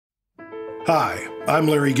Hi, I'm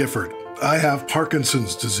Larry Gifford. I have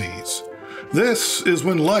Parkinson's disease. This is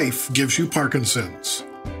when life gives you Parkinson's.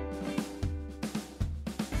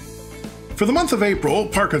 For the month of April,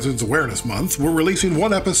 Parkinson's Awareness Month, we're releasing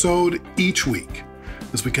one episode each week.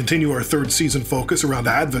 As we continue our third season focus around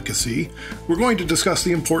advocacy, we're going to discuss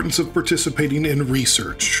the importance of participating in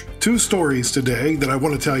research. 2 stories today that I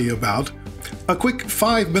want to tell you about. A quick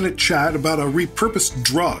 5-minute chat about a repurposed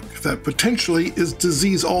drug that potentially is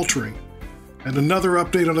disease-altering. And another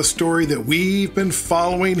update on a story that we've been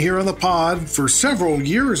following here on the pod for several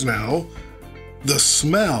years now, the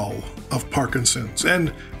smell of Parkinson's.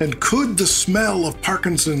 And could the smell of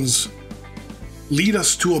Parkinson's lead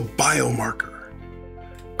us to a biomarker?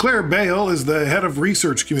 Claire Bale is the head of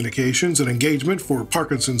research communications and engagement for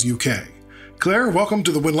Parkinson's UK. Claire, welcome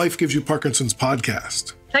to the When Life Gives You Parkinson's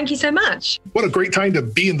podcast. Thank you so much. What a great time to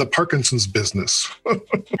be in the Parkinson's business.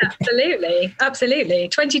 Absolutely.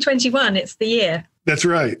 2021, it's the year. That's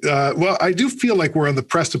right. Well, I do feel like we're on the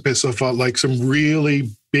precipice of some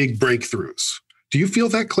really big breakthroughs. Do you feel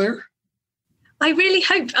that, Claire? I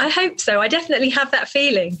hope so. I definitely have that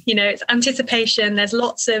feeling. You know, it's anticipation. There's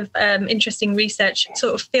lots of interesting research. It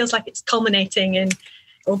sort of feels like it's culminating in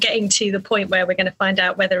or getting to the point where we're going to find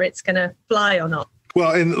out whether it's going to fly or not.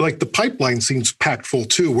 Well, and the pipeline seems packed full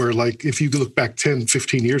too, where if you look back 10,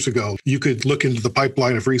 15 years ago, you could look into the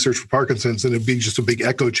pipeline of research for Parkinson's and it'd be just a big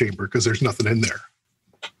echo chamber because there's nothing in there.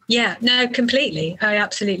 Yeah, no, completely. I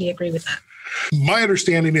absolutely agree with that. My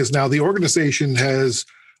understanding is now the organization has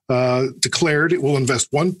declared it will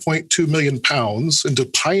invest 1.2 million pounds into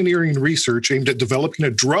pioneering research aimed at developing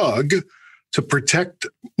a drug to protect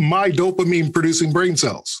my dopamine-producing brain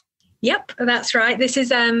cells. Yep, that's right. This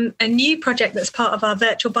is a new project that's part of our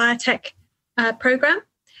virtual biotech program.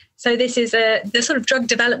 So this is the sort of drug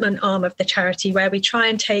development arm of the charity where we try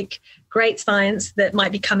and take great science that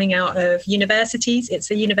might be coming out of universities.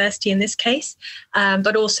 It's a university in this case,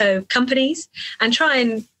 but also companies, and try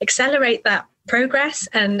and accelerate that progress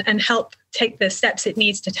and help take the steps it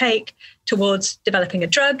needs to take towards developing a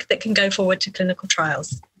drug that can go forward to clinical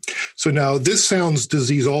trials. So now this sounds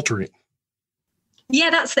disease altering. Yeah,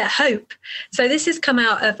 that's their hope. So this has come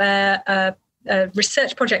out of a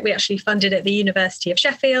research project we actually funded at the University of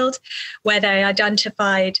Sheffield, where they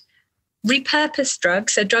identified repurposed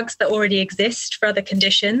drugs, so drugs that already exist for other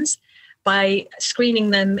conditions, by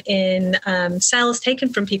screening them in cells taken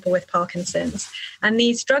from people with Parkinson's. And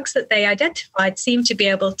these drugs that they identified seem to be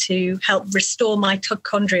able to help restore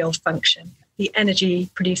mitochondrial function, the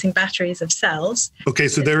energy-producing batteries of cells. Okay,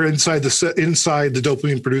 so they're inside the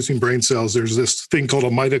dopamine-producing brain cells. There's this thing called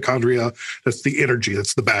a mitochondria. That's the energy.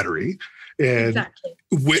 That's the battery. And exactly.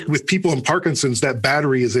 with people in Parkinson's, that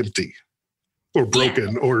battery is empty or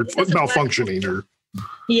broken or malfunctioning.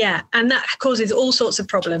 Yeah, and that causes all sorts of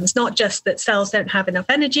problems, not just that cells don't have enough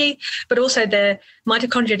energy, but also the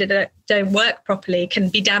mitochondria that don't work properly can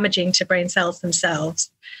be damaging to brain cells themselves.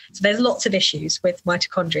 So there's lots of issues with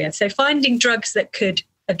mitochondria. So finding drugs that could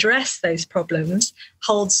address those problems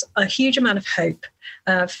holds a huge amount of hope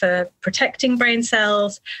for protecting brain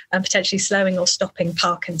cells and potentially slowing or stopping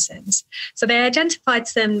Parkinson's. So they identified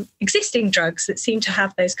some existing drugs that seem to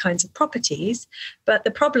have those kinds of properties, but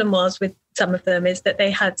the problem was with some of them is that they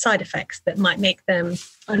had side effects that might make them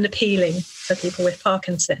unappealing for people with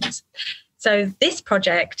Parkinson's. So this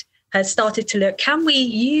project has started to look, can we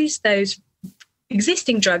use those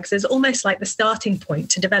existing drugs as almost like the starting point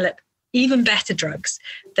to develop even better drugs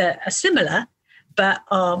that are similar, but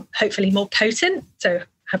are hopefully more potent, so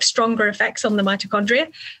have stronger effects on the mitochondria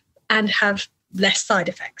and have less side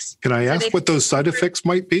effects. Can I ask what those side effects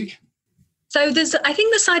might be? So I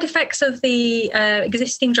think the side effects of the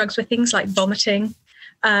existing drugs were things like vomiting,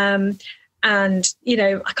 and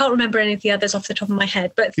I can't remember any of the others off the top of my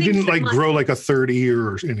head. But you didn't grow like a third ear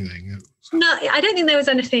or anything. No, I don't think there was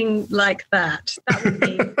anything like that. That would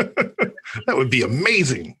be that would be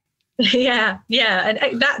amazing. Yeah,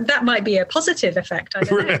 and that might be a positive effect. I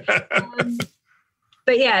don't know.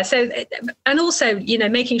 But yeah, so, and also,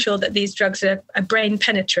 making sure that these drugs are brain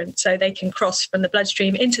penetrant, so they can cross from the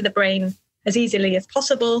bloodstream into the brain as easily as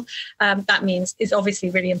possible. That means is obviously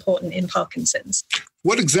really important in Parkinson's.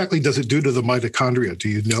 What exactly does it do to the mitochondria? Do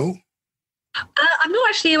you know? I'm not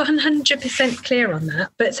actually 100% clear on that,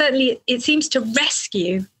 but certainly it seems to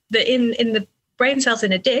rescue in the brain cells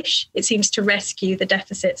in a dish. It seems to rescue the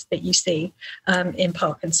deficits that you see in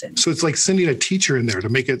Parkinson's. So it's like sending a teacher in there to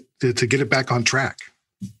make it to get it back on track.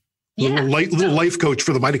 Yeah. Little life coach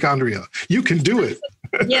for the mitochondria. You can do it.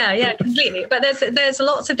 Yeah, completely. But there's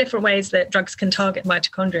lots of different ways that drugs can target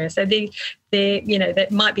mitochondria. So there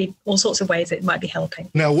might be all sorts of ways it might be helping.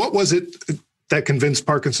 Now, what was it that convinced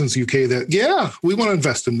Parkinson's UK that, yeah, we want to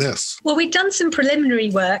invest in this? Well, we've done some preliminary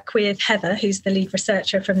work with Heather, who's the lead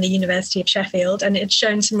researcher from the University of Sheffield, and it's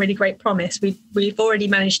shown some really great promise. We've already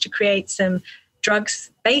managed to create some drugs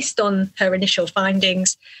based on her initial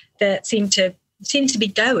findings that seem to be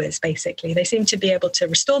goers, basically. They seem to be able to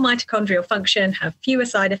restore mitochondrial function, have fewer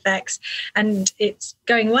side effects, and it's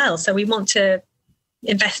going well. So we want to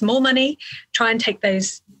invest more money, try and take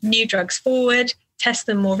those new drugs forward, test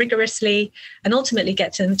them more rigorously, and ultimately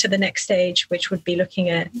get them to the next stage, which would be looking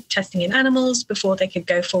at testing in animals before they could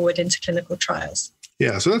go forward into clinical trials.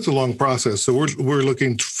 Yeah, so that's a long process. So we're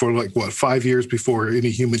looking for 5 years before any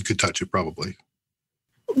human could touch it, probably.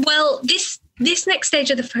 Well, this next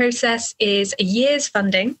stage of the process is a year's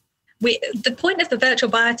funding. The point of the Virtual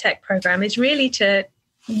Biotech program is really to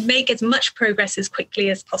make as much progress as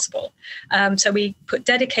quickly as possible. So we put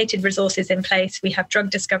dedicated resources in place. We have drug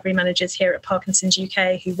discovery managers here at Parkinson's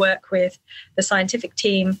UK who work with the scientific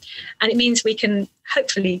team. And it means we can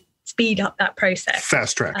hopefully speed up that process.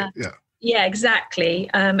 Fast track it, yeah. Yeah, exactly.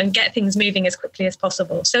 And get things moving as quickly as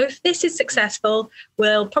possible. So if this is successful,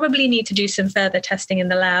 we'll probably need to do some further testing in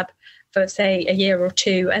the lab for, say, a year or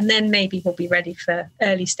two, and then maybe we'll be ready for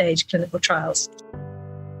early stage clinical trials.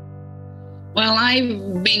 Well,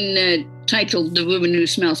 I've been titled The Woman Who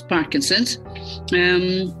Smells Parkinson's.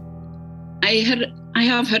 I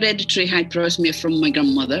have hereditary hyperosmia from my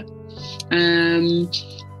grandmother.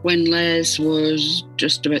 When Les was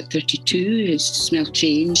just about 32, his smell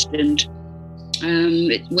changed, and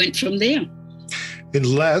it went from there. And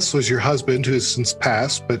Les was your husband, who has since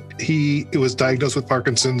passed, but he was diagnosed with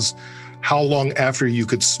Parkinson's. How long after you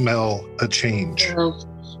could smell a change? Well,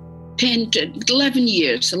 10 to 11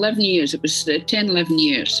 years. 11 years. It was 10, 11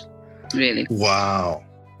 years, really. Wow.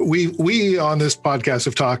 We on this podcast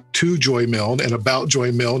have talked to Joy Milne and about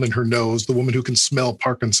Joy Milne and her nose, the woman who can smell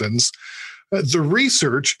Parkinson's. The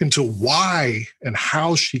research into why and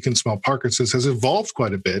how she can smell Parkinson's has evolved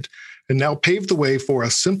quite a bit and now paved the way for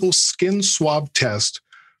a simple skin swab test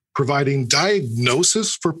providing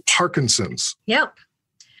diagnosis for Parkinson's. Yep.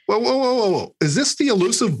 Whoa. Is this the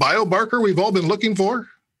elusive biomarker we've all been looking for?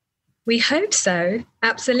 We hope so.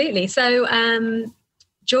 Absolutely. So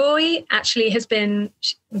Joy actually has been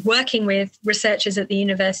working with researchers at the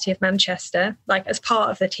University of Manchester, as part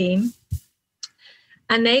of the team.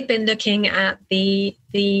 And they've been looking at the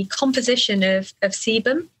composition of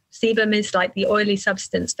sebum. Sebum is like the oily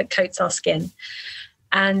substance that coats our skin.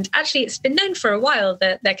 And actually, it's been known for a while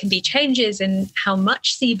that there can be changes in how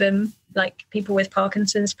much sebum, like people with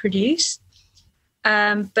Parkinson's, produce.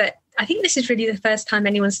 But I think this is really the first time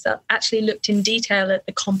anyone's actually looked in detail at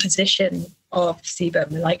the composition of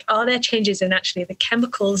sebum. Are there changes in actually the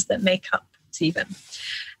chemicals that make up sebum?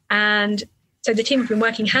 And so the team have been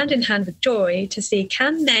working hand in hand with Joy to see,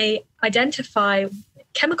 can they identify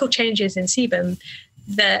chemical changes in sebum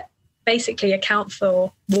that basically account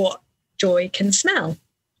for what Joy can smell?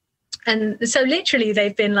 And so literally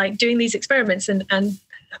they've been doing these experiments and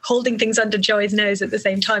holding things under Joy's nose at the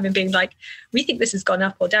same time and being like, we think this has gone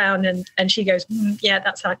up or down. And she goes, yeah,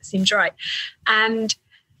 that seems right. And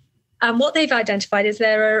what they've identified is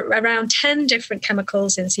there are around 10 different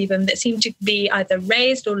chemicals in sebum that seem to be either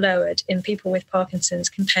raised or lowered in people with Parkinson's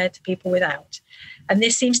compared to people without. And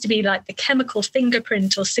this seems to be like the chemical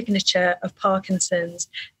fingerprint or signature of Parkinson's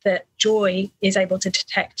that Joy is able to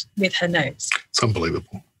detect with her nose. It's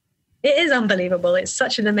unbelievable. It is unbelievable. It's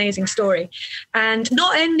such an amazing story. And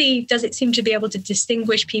not only does it seem to be able to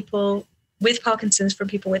distinguish people with Parkinson's from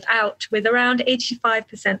people without, with around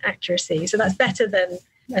 85% accuracy. So that's better than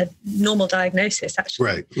a normal diagnosis, actually.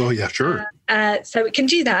 Right. Oh, yeah, sure. So it can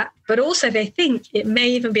do that. But also they think it may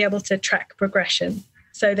even be able to track progression.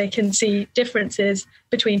 So they can see differences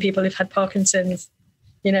between people who've had Parkinson's,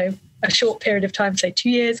 a short period of time, say 2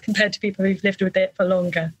 years, compared to people who've lived with it for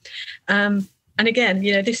longer. And again,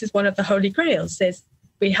 this is one of the holy grails, is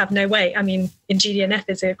we have no way. I mean, in GDNF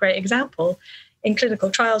is a great example. In clinical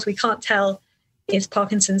trials, we can't tell, is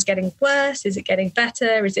Parkinson's getting worse? Is it getting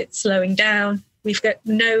better? Is it slowing down? We've got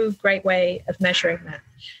no great way of measuring that.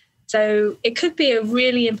 So it could be a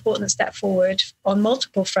really important step forward on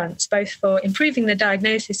multiple fronts, both for improving the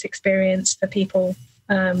diagnosis experience for people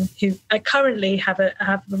who currently have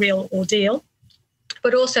a real ordeal,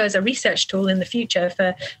 but also as a research tool in the future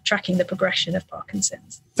for tracking the progression of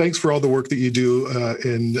Parkinson's. Thanks for all the work that you do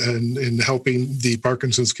in helping the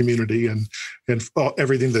Parkinson's community and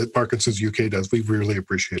everything that Parkinson's UK does. We really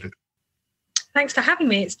appreciate it. Thanks for having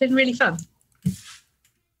me. It's been really fun.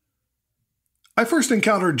 I first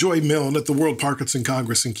encountered Joy Milne at the World Parkinson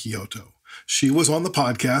Congress in Kyoto. She was on the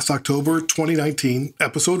podcast October 2019,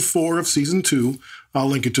 episode 4 of season 2. I'll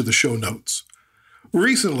link it to the show notes.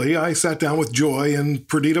 Recently, I sat down with Joy and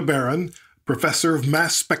Perdita Barron, professor of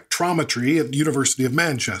mass spectrometry at the University of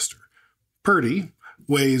Manchester. Purdy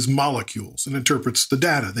weighs molecules and interprets the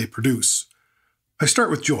data they produce. I start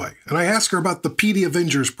with Joy, and I ask her about the PD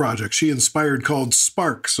Avengers project she inspired called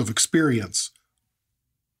Sparks of Experience.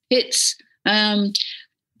 It's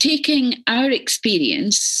taking our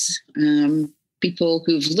experience, people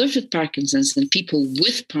who've lived with Parkinson's and people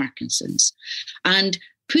with Parkinson's, and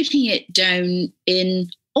putting it down in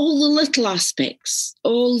all the little aspects,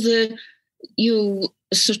 all the,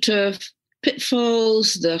 sort of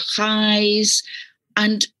pitfalls, the highs,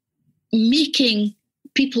 and making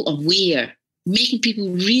people aware, making people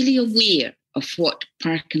really aware of what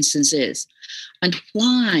Parkinson's is and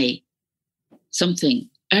why something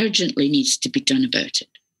urgently needs to be done about it.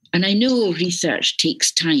 And I know research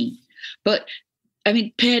takes time, but I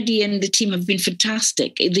mean, Purdy and the team have been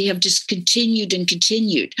fantastic. They have just continued and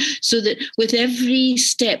continued, so that with every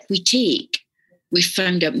step we take, we've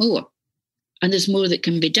found out more, and there's more that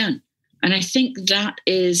can be done. And I think that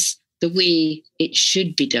is the way it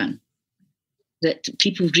should be done, that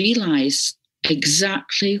people realise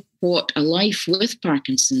exactly what a life with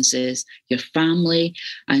Parkinson's is, your family,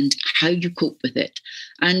 and how you cope with it.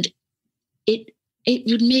 And it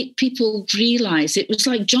would make people realise. It was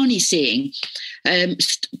like Johnny saying,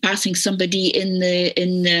 passing somebody in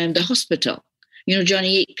the hospital.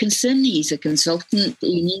 Johnny Atkinson, he's a consultant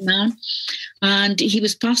A&E man, and he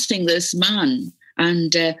was passing this man,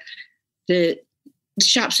 and the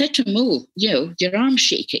chap said to him, "Oh, your arm's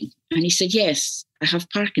shaking," and he said, "Yes, I have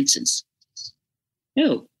Parkinson's."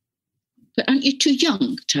 "No, but aren't you too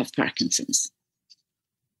young to have Parkinson's?"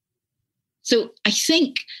 So I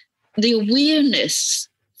think the awareness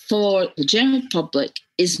for the general public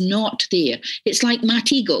is not there. It's like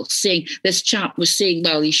Matt Eagle saying, this chap was saying,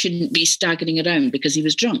 well, he shouldn't be staggering around because he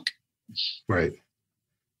was drunk. Right.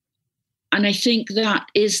 And I think that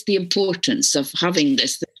is the importance of having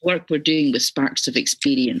this work we're doing with Sparks of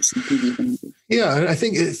Experience. Yeah, and I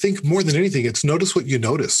think more than anything, it's notice what you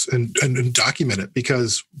notice and document it,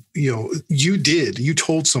 because you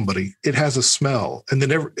told somebody it has a smell, and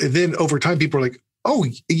then over time people are like, oh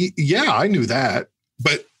yeah, I knew that,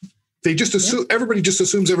 but they just assume everybody just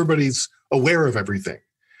assumes everybody's aware of everything,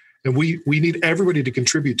 and we need everybody to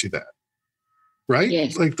contribute to that, right?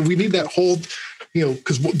 Yes. Like we need that whole,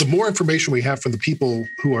 because the more information we have from the people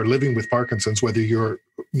who are living with Parkinson's, whether you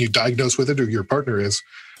diagnosed with it or your partner is,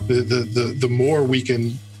 the more we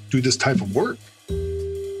can do this type of work.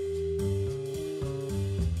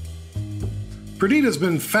 Perdita's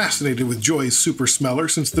been fascinated with Joy's super smeller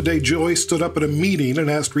since the day Joy stood up at a meeting and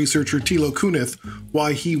asked researcher Thilo Kunith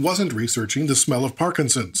why he wasn't researching the smell of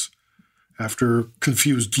Parkinson's. After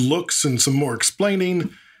confused looks and some more explaining,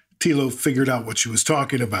 Thilo figured out what she was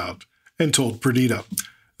talking about and told Perdita.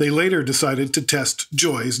 They later decided to test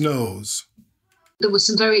Joy's nose. There were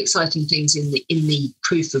some very exciting things in the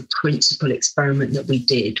proof of principle experiment that we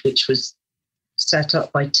did, which was set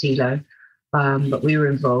up by Thilo, but we were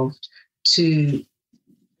involved to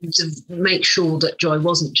make sure that Joy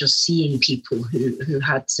wasn't just seeing people who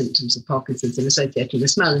had symptoms of Parkinson's and associating the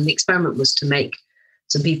smell. And the experiment was to make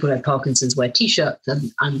some people who had Parkinson's wear T-shirts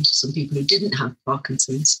and some people who didn't have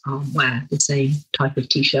Parkinson's wear the same type of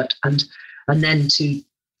T-shirt, and then to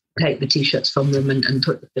take the T-shirts from them and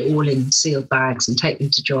put them all in sealed bags and take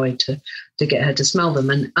them to Joy to get her to smell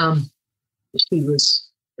them. And she was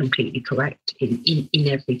completely correct in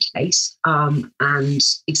every case, and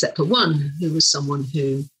except for one, who was someone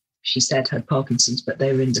who she said had Parkinson's, but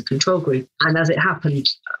they were in the control group. And as it happened,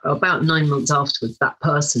 about 9 months afterwards, that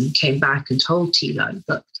person came back and told Thilo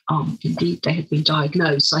that indeed they had been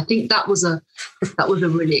diagnosed. So I think that was a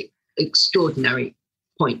really extraordinary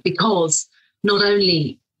point, because not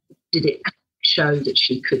only did it show that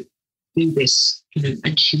she could do this,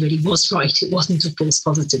 and she really was right. It wasn't a false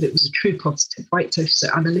positive; it was a true positive, right? So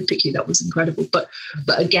analytically, that was incredible. But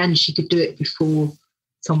again, she could do it before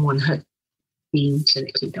someone had been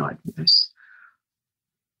clinically diagnosed.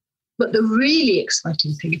 But the really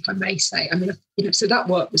exciting thing, if I may say, so that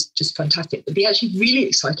work was just fantastic. But the actually really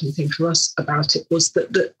exciting thing for us about it was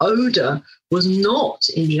that the odour was not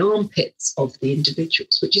in the armpits of the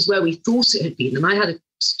individuals, which is where we thought it had been. And I had a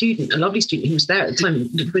lovely student who was there at the time,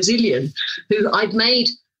 the Brazilian, who I'd made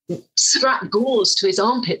strap gauze to his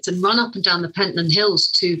armpits and run up and down the Pentland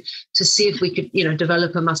Hills to see if we could,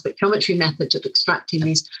 develop a mass spectrometry method of extracting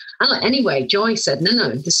these. And anyway, Joy said, no,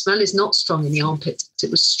 the smell is not strong in the armpits.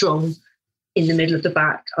 It was strong in the middle of the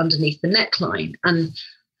back, underneath the neckline. And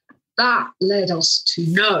that led us to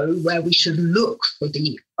know where we should look for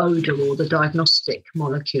the odor or the diagnostic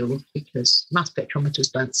molecule, because mass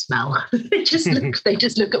spectrometers don't smell. they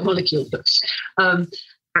just look at molecules.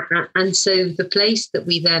 And so the place that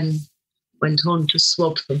we then went on to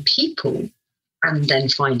swab from people and then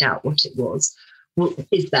find out what it was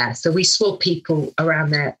is there. So we swab people around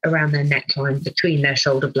their neckline, between their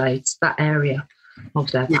shoulder blades, that area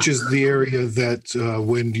of their back. Which is the area that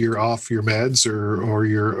when you're off your meds or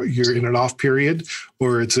you're in an off period,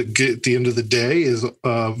 or it's at the end of the day, is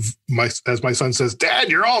as my son says, Dad,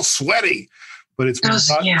 you're all sweaty, but it's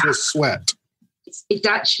not just sweat. It's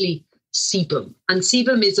actually sebum, and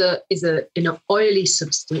sebum is an oily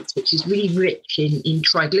substance which is really rich in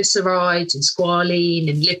triglycerides, in squalene,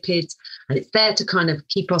 in lipids, and it's there to kind of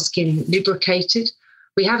keep our skin lubricated.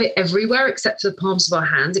 We have it everywhere except for the palms of our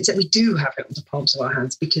hands, except we do have it on the palms of our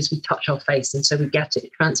hands because we touch our face, and so we get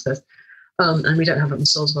it transfers, and we don't have it on the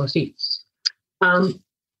soles of our feet. And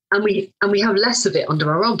we have less of it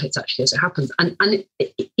under our armpits, actually, as it happens. And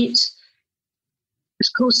it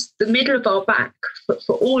of course, the middle of our back,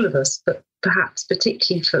 for all of us, but perhaps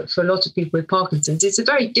particularly for a lot of people with Parkinson's, it's a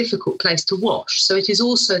very difficult place to wash. So it is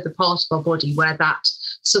also the part of our body where that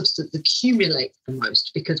substance accumulates the most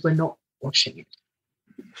because we're not washing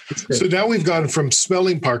it. So now we've gone from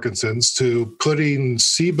smelling Parkinson's to putting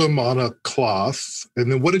sebum on a cloth.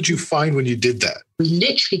 And then what did you find when you did that? We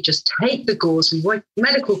literally just take the gauze, we wear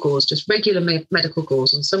medical gauze, just regular medical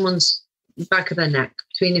gauze on someone's back of their neck,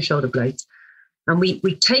 between their shoulder blades. And we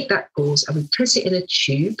take that gauze and we put it in a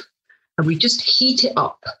tube and we just heat it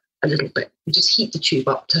up a little bit. We just heat the tube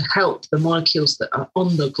up to help the molecules that are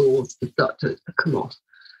on the gauze to come off.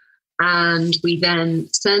 And we then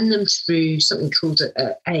send them through something called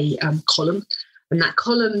a column. And that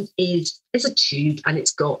column is a tube, and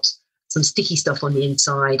it's got some sticky stuff on the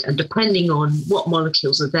inside. And depending on what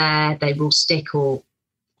molecules are there, they will stick or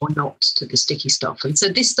not to the sticky stuff. And so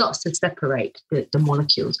this starts to separate the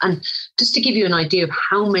molecules. And just to give you an idea of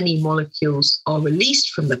how many molecules are released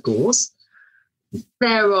from the gauze,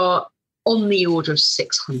 there are on the order of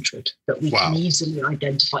 600 that we can easily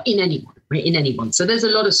identify in anyone, right? In anyone. So there's a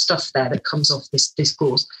lot of stuff there that comes off this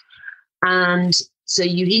gauze. And so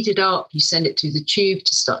you heat it up, you send it through the tube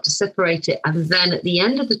to start to separate it. And then at the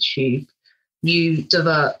end of the tube, you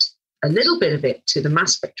divert a little bit of it to the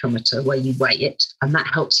mass spectrometer where you weigh it, and that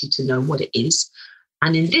helps you to know what it is.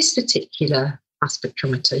 And in this particular mass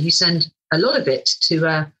spectrometer, you send a lot of it to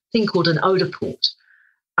a thing called an odor port.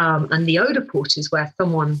 And the odor port is where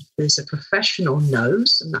someone who's a professional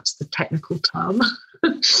knows, and that's the technical term,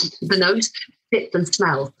 the nose sits and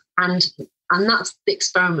smells. And that's the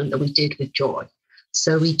experiment that we did with Joy.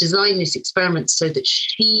 So we designed this experiment so that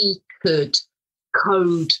she could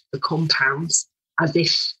code the compounds as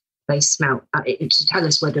if they smelt, to tell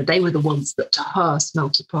us whether they were the ones that to her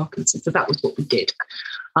smelt of Parkinson's. So that was what we did.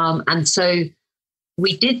 And so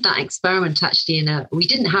we did that experiment actually we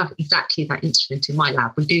didn't have exactly that instrument in my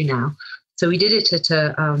lab. We do now. So we did it at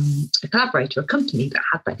a collaborator, a company that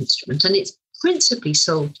had that instrument. And it's principally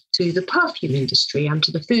sold to the perfume industry and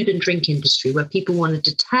to the food and drink industry, where people want to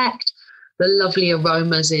detect the lovely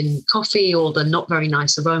aromas in coffee or the not very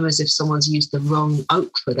nice aromas if someone's used the wrong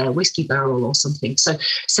oak for their whiskey barrel or something. So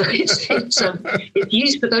it's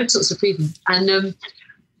used for those sorts of reasons.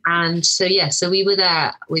 And so we were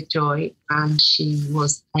there with Joy, and she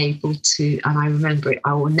was able to, and I remember it,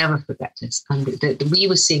 I will never forget this. And we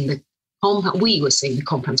were seeing the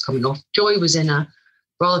compounds coming off. Joy was in a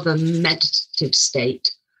rather meditative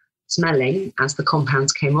state, smelling as the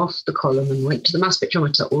compounds came off the column and went to the mass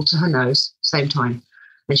spectrometer or to her nose, same time.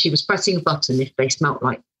 And she was pressing a button if they smelt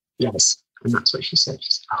like les. And that's what she said. She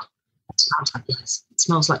said, oh, it smells like les. It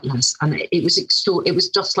smells like les. And it was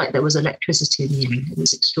just like there was electricity in the air. It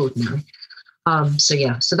was extraordinary.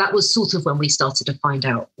 So that was sort of when we started to find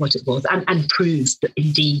out what it was and proved that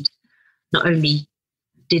indeed not only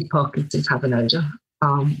did Parkinson's have an odour,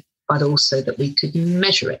 but also that we could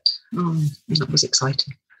measure it. That was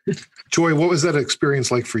exciting. Joy, what was that experience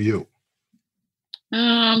like for you?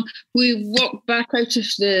 We walked back out of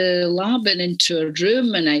the lab and into a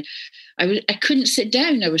room, and I couldn't sit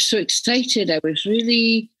down. I was so excited. I was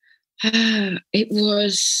really, it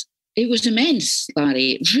was immense,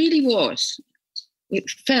 Larry. It really was. It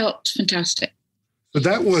felt fantastic. So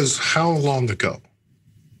that was how long ago?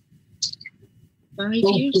 5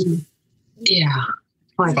 years? Yeah.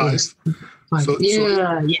 5 years.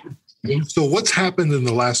 Yeah. So what's happened in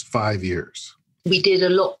the last 5 years? We did a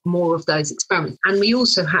lot more of those experiments, and we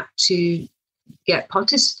also had to get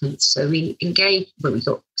participants. So we engaged, we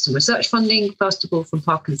got some research funding, first of all, from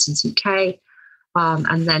Parkinson's UK,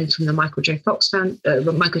 and then from the Michael J. Fox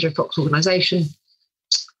organization.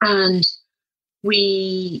 And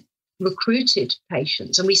we recruited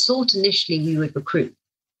patients, and we thought initially we would recruit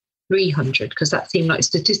 300 because that seemed like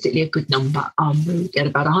statistically a good number. We would get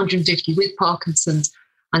about 150 with Parkinson's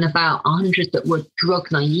and about 100 that were drug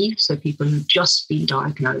naive, so people who'd just been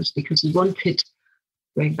diagnosed, because we wanted,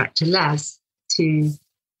 going back to Les, to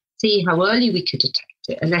see how early we could detect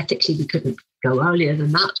it. And ethically, we couldn't go earlier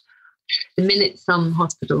than that. The minute some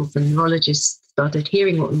hospitals and neurologists started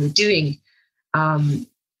hearing what we were doing,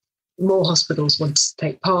 more hospitals wanted to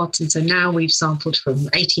take part. And so now we've sampled from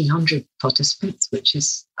 1,800 participants, which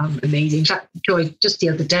is amazing. In fact, Joy, just the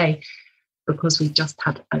other day, because we just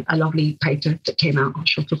had a lovely paper that came out,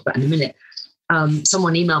 which I'll talk about in a minute,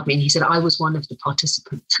 someone emailed me and he said, I was one of the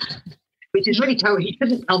participants, which is really terrible. He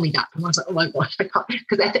couldn't tell me that. And I was like, oh my gosh, I can't,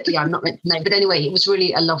 because ethically I'm not meant to know. But anyway, it was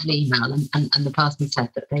really a lovely email. And the person said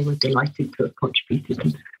that they were delighted to have contributed.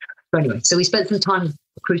 And so anyway, so we spent some time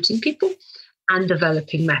recruiting people and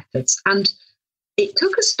developing methods. And it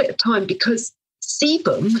took us a bit of time because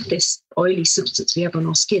sebum, this oily substance we have on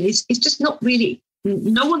our skin, is just not really,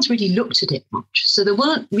 no one's really looked at it much. So there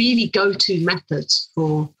weren't really go-to methods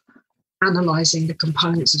for analysing the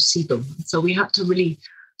components of sebum. So we had to really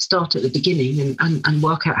start at the beginning and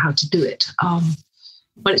work out how to do it.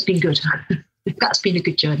 But it's been good. That's been a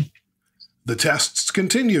good journey. The tests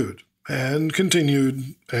continued and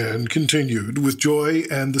continued and continued with Joy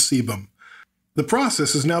and the sebum. The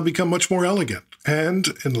process has now become much more elegant and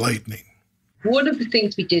enlightening. One of the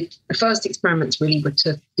things we did, the first experiments really were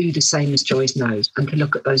to do the same as Joy's nose and to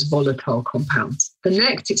look at those volatile compounds. The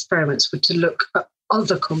next experiments were to look at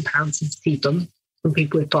other compounds in sebum from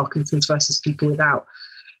people with Parkinson's versus people without,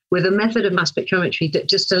 with a method of mass spectrometry that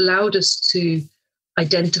just allowed us to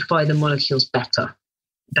identify the molecules better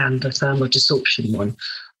than the thermal desorption one.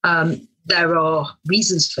 There are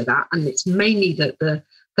reasons for that, and it's mainly that the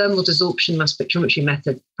thermal desorption mass spectrometry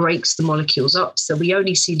method breaks the molecules up, so we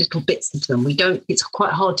only see little bits of them. It's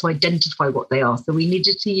quite hard to identify what they are. So we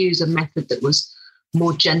needed to use a method that was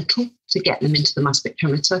more gentle to get them into the mass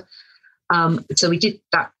spectrometer. So we did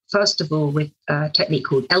that first of all with a technique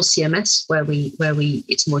called LCMS, where we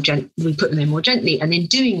put them in more gently. And in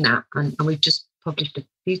doing that, and we've just published a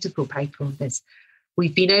beautiful paper on this,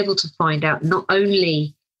 we've been able to find out not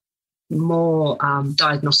only more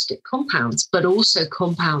diagnostic compounds, but also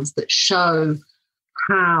compounds that show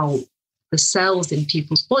how the cells in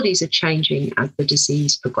people's bodies are changing as the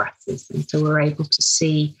disease progresses. And so we're able to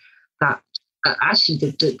see that actually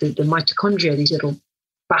the mitochondria, these little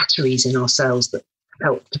batteries in our cells that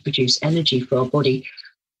help to produce energy for our body,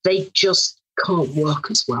 they just can't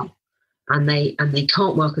work as well. And they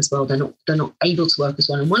can't work as well. They're not able to work as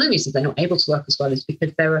well. And one of the reasons they're not able to work as well is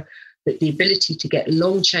because the ability to get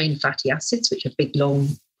long chain fatty acids, which are big, long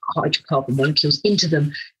hydrocarbon molecules, into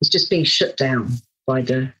them is just being shut down by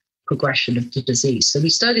the progression of the disease. So we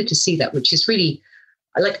started to see that, which is really,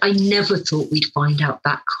 like, I never thought we'd find out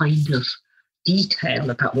that kind of detail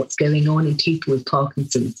about what's going on in people with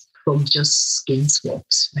Parkinson's from just skin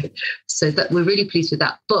swabs, right? So that we're really pleased with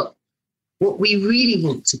that. But what we really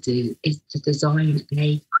want to do is to design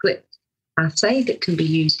a quick assay that can be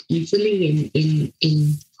used easily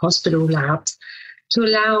in hospital labs to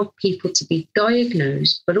allow people to be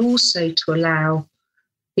diagnosed, but also to allow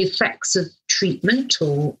the effects of treatment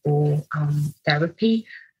or therapy,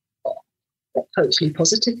 hopefully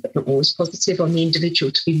positive, but not always positive, on the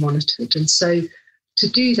individual to be monitored. And so to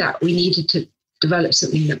do that, we needed to develop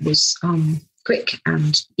something that was quick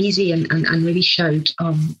and easy and really showed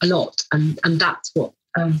a lot. And that's what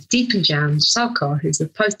Deepanjan Sarkar, who's a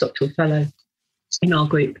postdoctoral fellow in our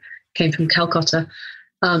group, came from Calcutta.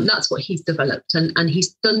 That's what he's developed. And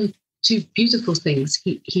he's done two beautiful things.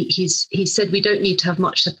 He said we don't need to have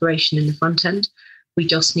much separation in the front end. We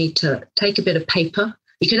just need to take a bit of paper.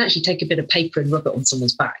 You can actually take a bit of paper and rub it on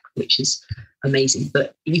someone's back, which is amazing.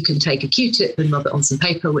 But you can take a Q-tip and rub it on some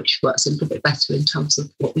paper, which works a little bit better in terms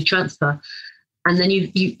of what we transfer. And then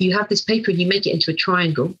you have this paper and you make it into a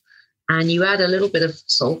triangle and you add a little bit of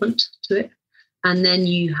solvent to it. And then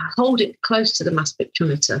you hold it close to the mass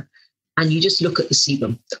spectrometer and you just look at the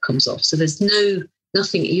sebum that comes off. So there's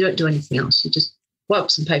nothing, you don't do anything else. You just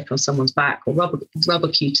rub some paper on someone's back or rub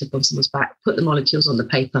a Q-tip on someone's back, put the molecules on the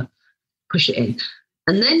paper, push it in.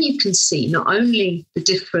 And then you can see not only the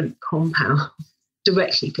different compounds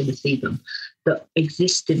directly from the sebum that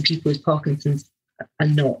exist in people with Parkinson's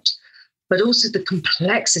and not, but also the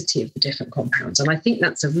complexity of the different compounds. And I think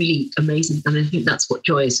that's a really amazing, and I think that's what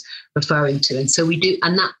Joy is referring to. And so we do,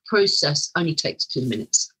 and that process only takes 2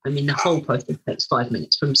 minutes. I mean, the whole process takes 5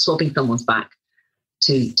 minutes, from swabbing someone's back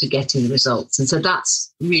to getting the results. And so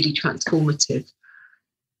that's really transformative.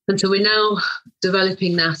 And so we're now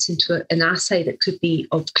developing that into an assay that could be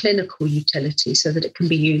of clinical utility so that it can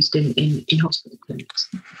be used in hospital clinics.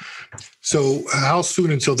 So how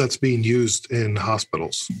soon until that's being used in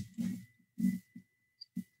hospitals?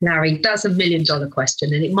 Larry, that's $1 million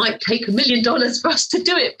question, and it might take $1 million for us to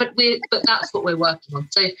do it, but that's what we're working on.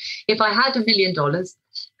 So if I had $1 million,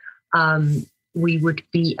 we would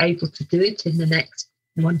be able to do it in the next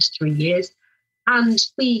 1 to 3 years. And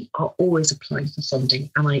we are always applying for funding,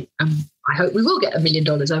 and I hope we will get $1 million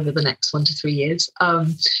over the next 1 to 3 years.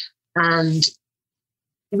 And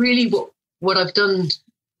really, what I've done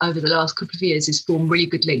over the last couple of years is form really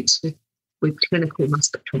good links with clinical mass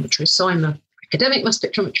spectrometrists. So I'm an academic mass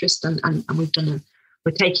spectrometrist, and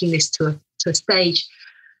we're taking this to a stage.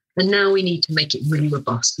 And now we need to make it really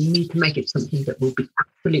robust. We need to make it something that will be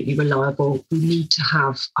absolutely reliable. We need to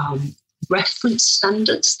have reference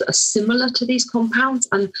standards that are similar to these compounds.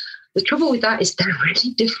 And the trouble with that is they're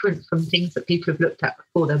really different from things that people have looked at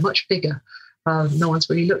before. They're much bigger. No one's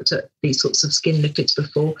really looked at these sorts of skin lipids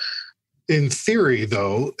before. In theory,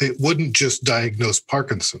 though, it wouldn't just diagnose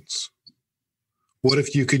Parkinson's. What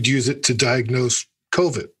if you could use it to diagnose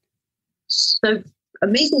COVID? So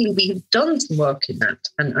amazingly, we have done some work in that.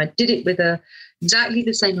 And I did it with exactly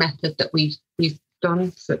the same method that we've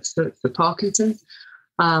done for Parkinson's.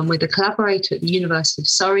 With a collaborator at the University of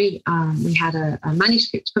Surrey. We had a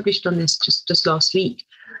manuscript published on this just last week.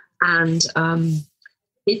 And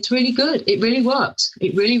it's really good. It really works.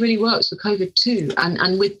 It really, really works for COVID too.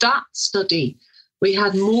 And with that study, we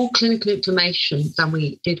had more clinical information than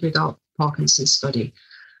we did with our Parkinson's study.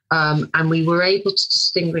 And we were able to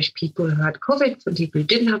distinguish people who had COVID from people who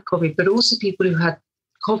didn't have COVID, but also people who had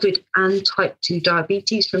COVID and type 2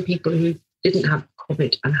 diabetes from people who didn't have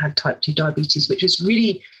COVID and had type 2 diabetes, which is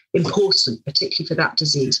really important, particularly for that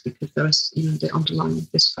disease, because there are, the underlying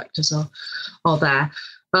risk factors are there.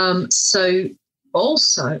 So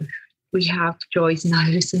also we have Joy's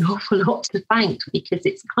nose an awful lot to thank, because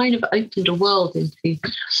it's kind of opened a world into,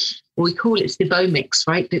 we call it Sibomics,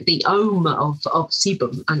 right? The ohm of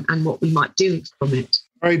sebum and what we might do from it.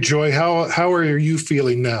 All right, Joy, how are you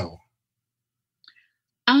feeling now?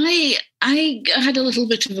 I had a little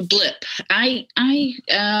bit of a blip. I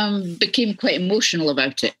became quite emotional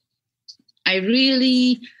about it. I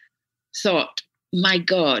really thought, my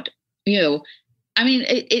God,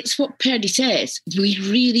 it's what Perdy says. We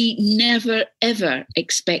really never, ever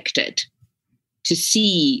expected to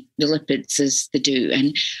see the lipids as they do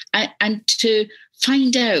and to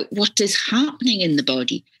find out what is happening in the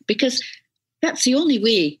body, because that's the only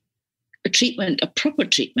way a proper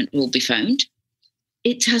treatment will be found.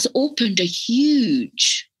 It has opened a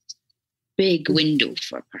huge, big window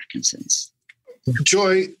for Parkinson's.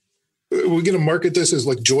 Joy, are we going to market this as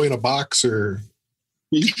like Joy in a box or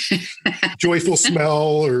Joyful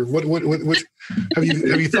Smell, or what have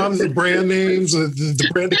you thought of the brand names, the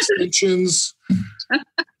brand extensions?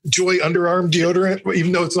 Joy underarm deodorant,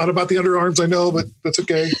 even though it's not about the underarms, I know, but that's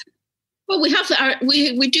okay. Well, we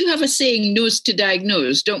do have a saying, nose to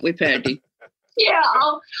diagnose, don't we, Perdy? Yeah,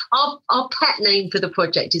 our pet name for the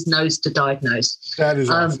project is Nose to Diagnose. That is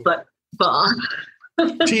awesome. But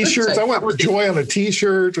T-shirts. I went with Joy on a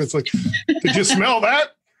T-shirt. It's like, did you smell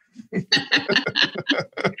that?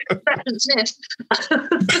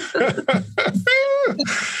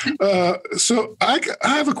 So I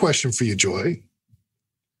have a question for you, Joy.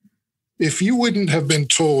 If you wouldn't have been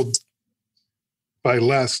told by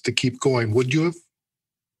Les to keep going, would you have?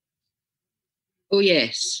 Oh,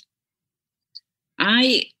 yes.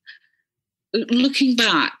 Looking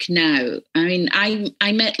back now,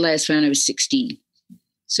 I met Les when I was 16.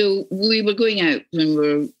 So we were going out when we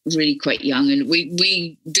were really quite young, and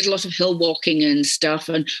we did a lot of hill walking and stuff.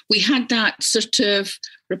 And we had that sort of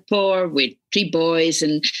rapport with 3 boys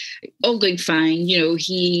and all going fine.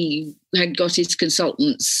 He had got his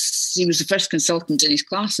consultants. He was the first consultant in his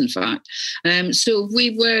class, in fact. So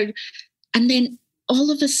we were, and then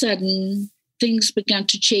all of a sudden things began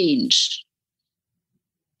to change.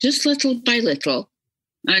 Just little by little.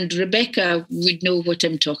 And Rebecca would know what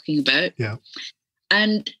I'm talking about. Yeah.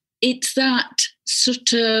 And it's that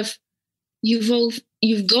sort of, you've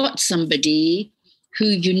got somebody who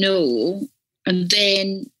and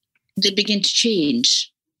then they begin to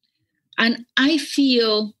change. And I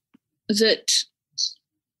feel that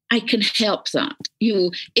I can help that.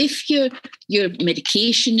 If your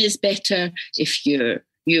medication is better, if you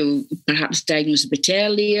perhaps diagnose a bit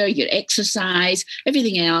earlier, your exercise,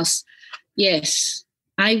 everything else, yes,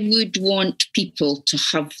 I would want people to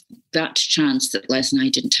have that chance that Les and I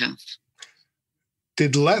didn't have.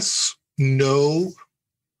 Did Les know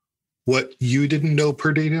what you didn't know,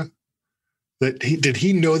 Perdita? Did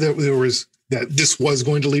he know that this was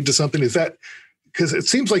going to lead to something? Is that because it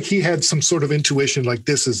seems like he had some sort of intuition, like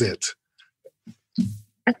this is it?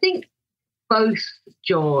 I think both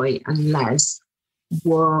Joy and Les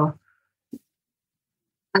were.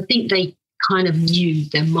 I think they kind of knew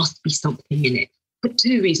there must be something in it for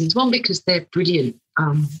two reasons. One, because they're brilliant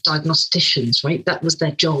diagnosticians, right? That was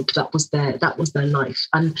their job. That was their life.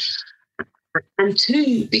 And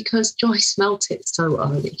two, because Joy smelt it so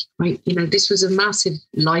early, right? This was a massive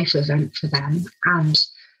life event for them. And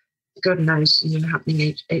God knows,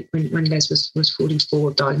 happening when Les was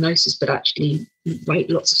 44, diagnosis, but actually, right,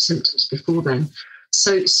 lots of symptoms before then.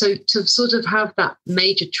 So to sort of have that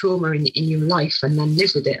major trauma in your life and then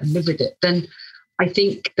live with it, then I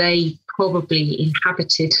think they probably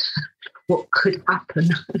inhabited what could happen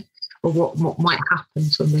or what might happen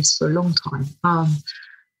from this for a long time.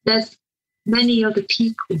 There's many other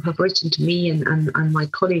people have written to me and my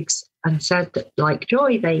colleagues and said that, like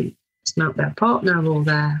Joy, they smelt their partner or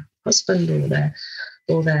their husband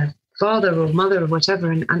or their father or mother or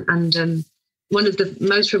whatever. And one of the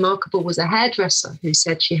most remarkable was a hairdresser who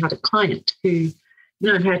said she had a client who,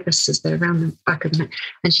 hairdressers, they're around the back of the neck,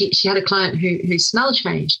 and she had a client who smell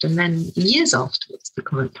changed, and then years afterwards, the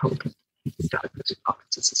client told her he'd been diagnosed with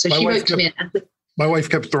Parkinson's. So she wrote to me. My wife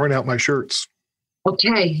kept throwing out my shirts.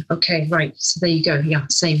 Okay, right. So there you go. Yeah,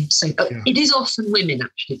 same. Yeah. It is often women,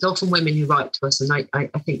 actually. It's often women who write to us, and I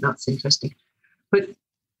think that's interesting. But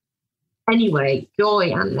anyway,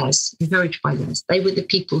 Joy and Les, encouraged by Les, they were the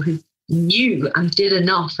people who knew and did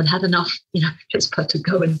enough and had enough, just to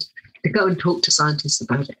go and talk to scientists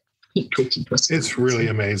about it. Keep talking to us. It's really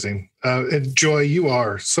amazing. And Joy, you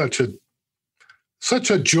are such a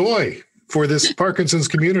joy for this Parkinson's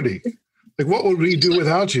community. Like, what would we do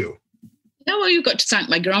without you? Well, you've got to thank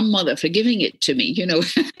my grandmother for giving it to me. It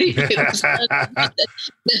was the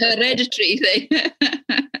hereditary thing.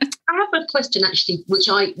 I have a question, actually,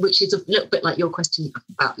 which is a little bit like your question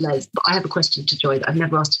about Les, but I have a question to Joy that I've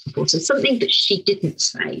never asked her before. So something that she didn't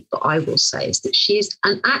say, but I will say, is that she is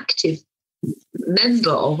an active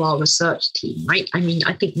member of our research team, right? I mean,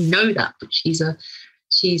 I think you know that, but she's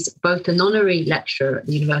both an honorary lecturer at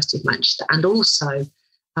the University of Manchester and also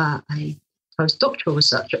a postdoctoral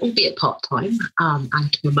researcher, albeit part-time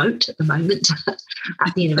and remote at the moment at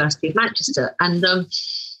the University of Manchester. And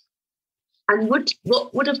what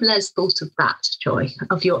would have Les thought of that, Joy?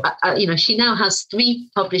 Of your, she now has 3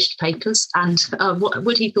 published papers, and what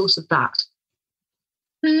would he thought of that?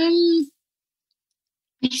 I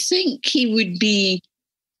think he would be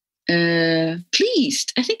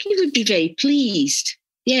pleased. I think he would be very pleased.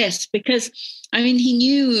 Yes, because he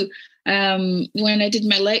knew. When I did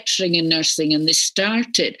my lecturing in nursing and this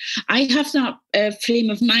started, I have that frame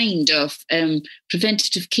of mind of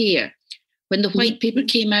preventative care. When the white paper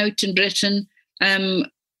came out in Britain,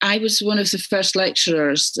 I was one of the first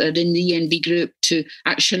lecturers in the ENB group to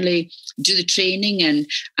actually do the training,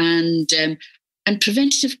 and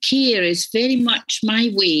preventative care is very much my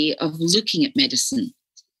way of looking at medicine.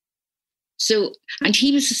 So, and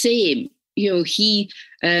he was the same. He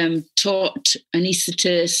taught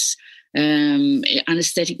anaesthetists,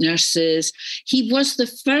 anaesthetic nurses. He was the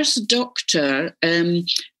first doctor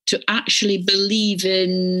to actually believe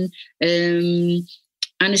in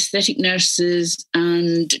anaesthetic nurses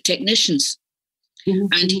and technicians. Mm-hmm.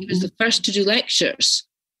 And he was the first to do lectures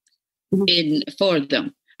for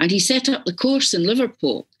them. And he set up the course in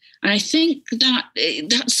Liverpool. And I think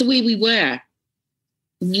that's the way we were.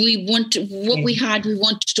 We wanted what we had. We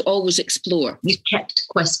wanted to always explore. You kept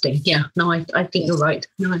questing. Yeah. No, I think you're right.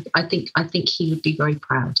 No, I think he would be very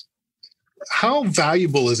proud. How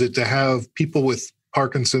valuable is it to have people with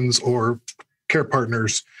Parkinson's or care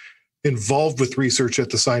partners involved with research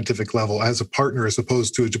at the scientific level as a partner as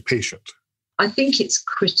opposed to a patient? I think it's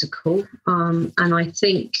critical. And I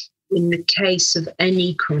think in the case of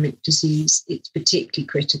any chronic disease, it's particularly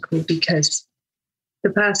critical because the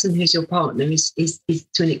person who's your partner is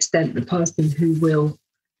to an extent the person who will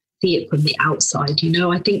see it from the outside.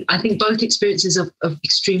 I think both experiences are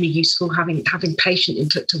extremely useful. Having patient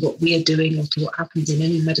input to what we are doing or to what happens in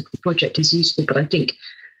any medical project is useful. But I think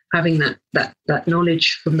having that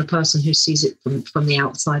knowledge from the person who sees it from the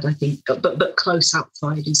outside, I think, but close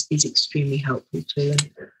outside is extremely helpful too.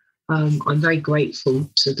 And I'm very grateful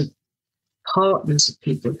to the partners of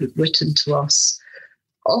people who've written to us,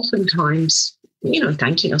 oftentimes,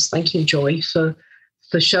 thanking Joy for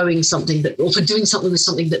showing something or for doing something with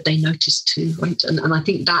something that they noticed too, right? And I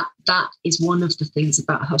think that is one of the things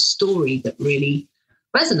about her story that really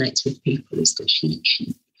resonates with people, is that she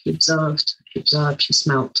observed, she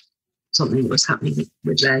smelt, something that was happening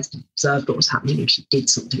with Les, observed what was happening, and she did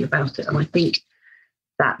something about it. And I think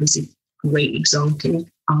that was a great example.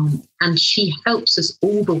 And she helps us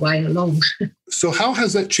all the way along. So how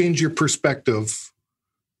has that changed your perspective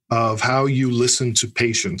of how you listen to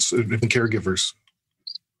patients and caregivers?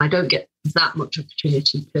 I don't get that much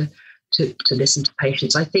opportunity to listen to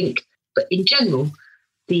patients, I think. But in general,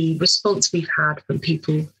 the response we've had from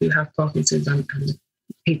people who have Parkinson's and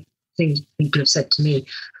the things people have said to me,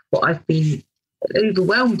 what I've been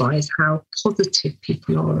overwhelmed by is how positive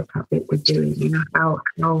people are about what we're doing, how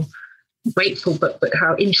grateful, but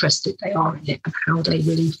how interested they are in it, and how they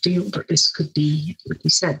really feel that this could be, like you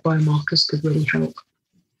said, biomarkers could really help.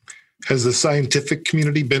 Has the scientific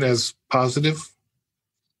community been as positive?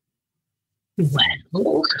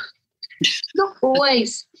 Well, not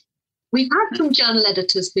always. We've had some journal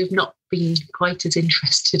editors who've not been quite as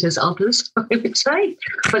interested as others, I would say,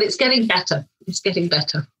 but it's getting better. It's getting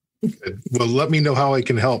better. Well, let me know how I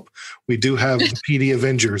can help. We do have the PD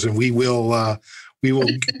Avengers, and we will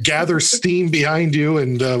gather steam behind you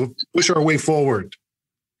and push our way forward.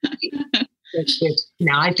 Good.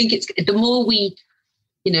 Now, I think it's the more we,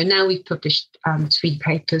 now we've published 3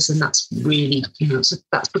 papers, and that's really,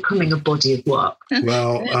 that's becoming a body of work.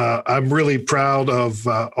 Well, I'm really proud of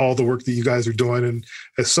all the work that you guys are doing. And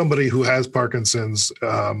as somebody who has Parkinson's,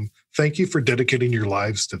 thank you for dedicating your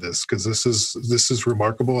lives to this, because this is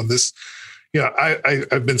remarkable. And this,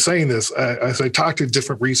 I've been saying this as I talk to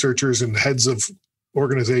different researchers and heads of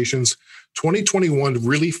organizations. 2021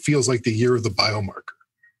 really feels like the year of the biomarker.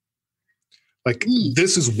 Like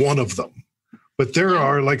this is one of them, but there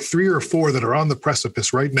are like 3 or 4 that are on the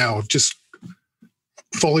precipice right now of just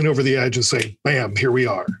falling over the edge and saying, bam, here we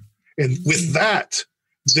are. And with that,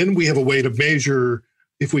 then we have a way to measure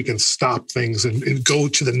if we can stop things and go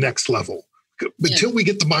to the next level. Until we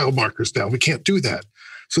get the biomarkers down, we can't do that.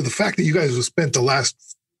 So the fact that you guys have spent the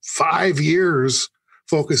last 5 years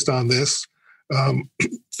focused on this,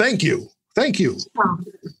 thank you. Thank you.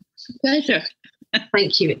 Pleasure.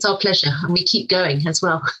 Thank you. It's our pleasure. And we keep going as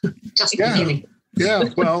well. Just the beginning. Yeah.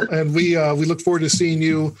 Well, and we look forward to seeing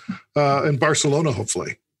you in Barcelona,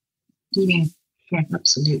 hopefully. Yeah,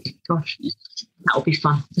 absolutely. Gosh, that'll be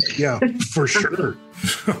fun. Yeah, for sure.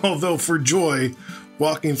 Although for Joy,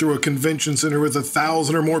 walking through a convention center with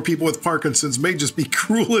 1,000 or more people with Parkinson's may just be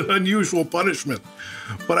cruel and unusual punishment.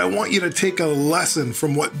 But I want you to take a lesson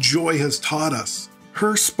from what Joy has taught us.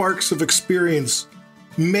 Her sparks of experience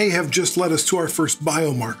may have just led us to our first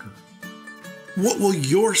biomarker. What will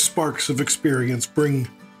your sparks of experience bring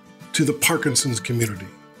to the Parkinson's community?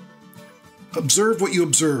 Observe what you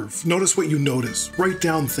observe. Notice what you notice. Write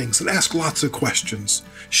down things and ask lots of questions.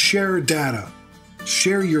 Share data.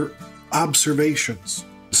 Share your observations.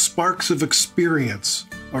 Sparks of experience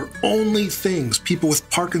are only things people with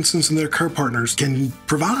Parkinson's and their care partners can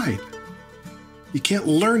provide. You can't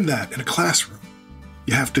learn that in a classroom.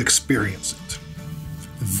 You have to experience it.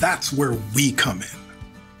 That's where we come in.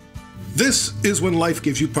 This is When Life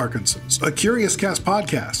Gives You Parkinson's, a Curious Cast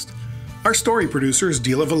podcast. Our story producer is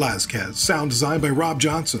Dila Velazquez, sound designed by Rob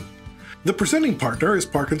Johnson. The presenting partner is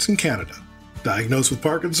Parkinson Canada. Diagnosed with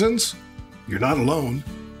Parkinson's? You're not alone.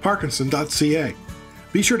 Parkinson.ca.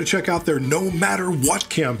 Be sure to check out their No Matter What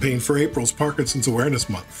campaign for April's Parkinson's Awareness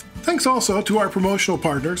Month. Thanks also to our promotional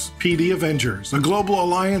partners, PD Avengers, a global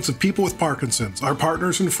alliance of people with Parkinson's, our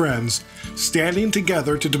partners and friends, standing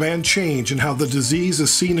together to demand change in how the disease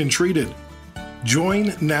is seen and treated.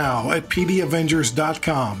 Join now at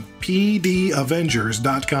pdavengers.com,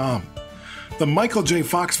 pdavengers.com. The Michael J.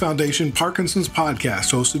 Fox Foundation Parkinson's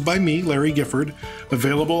podcast, hosted by me, Larry Gifford,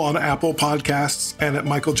 available on Apple Podcasts and at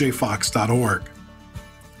michaeljfox.org.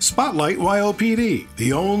 Spotlight YOPD,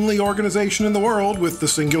 the only organization in the world with the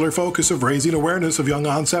singular focus of raising awareness of young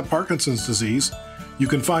onset Parkinson's disease. You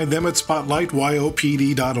can find them at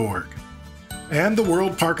spotlightyopd.org. And the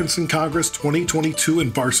World Parkinson Congress 2022 in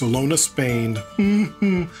Barcelona, Spain.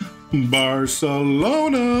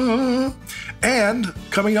 Barcelona! And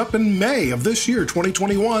coming up in May of this year,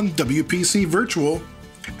 2021, WPC Virtual,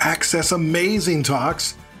 access amazing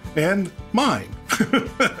talks and mine.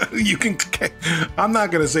 You can. I'm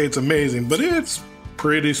not going to say it's amazing, but it's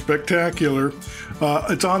pretty spectacular.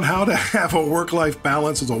 It's on how to have a work-life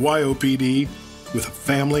balance as a YOPD with a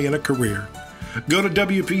family and a career. Go to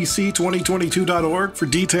WPC2022.org for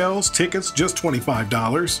details. Tickets, just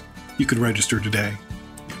 $25. You can register today.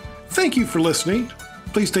 Thank you for listening.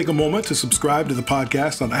 Please take a moment to subscribe to the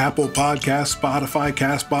podcast on Apple Podcasts, Spotify,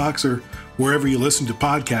 CastBox, or wherever you listen to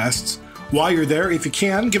podcasts. While you're there, if you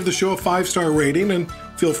can, give the show a 5-star rating and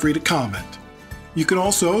feel free to comment. You can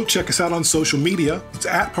also check us out on social media. It's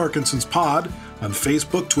at Parkinson's Pod. on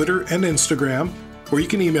Facebook, Twitter, and Instagram, or you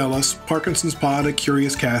can email us,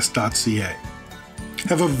 parkinsonspod@curiouscast.ca.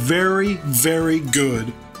 Have a very, very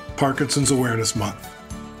good Parkinson's Awareness Month.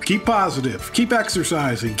 Keep positive, keep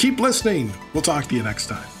exercising, keep listening. We'll talk to you next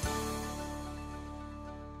time.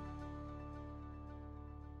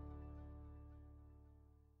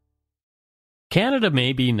 Canada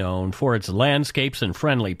may be known for its landscapes and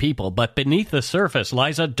friendly people, but beneath the surface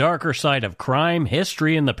lies a darker side of crime,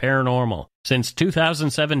 history, and the paranormal. Since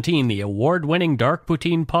 2017, the award-winning Dark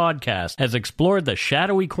Poutine podcast has explored the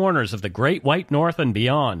shadowy corners of the Great White North and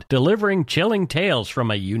beyond, delivering chilling tales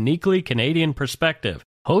from a uniquely Canadian perspective.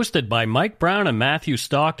 Hosted by Mike Brown and Matthew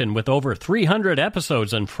Stockton with over 300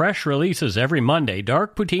 episodes and fresh releases every Monday,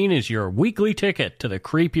 Dark Poutine is your weekly ticket to the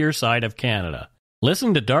creepier side of Canada.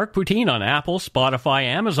 Listen to Dark Poutine on Apple, Spotify,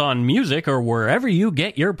 Amazon Music, or wherever you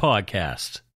get your podcasts.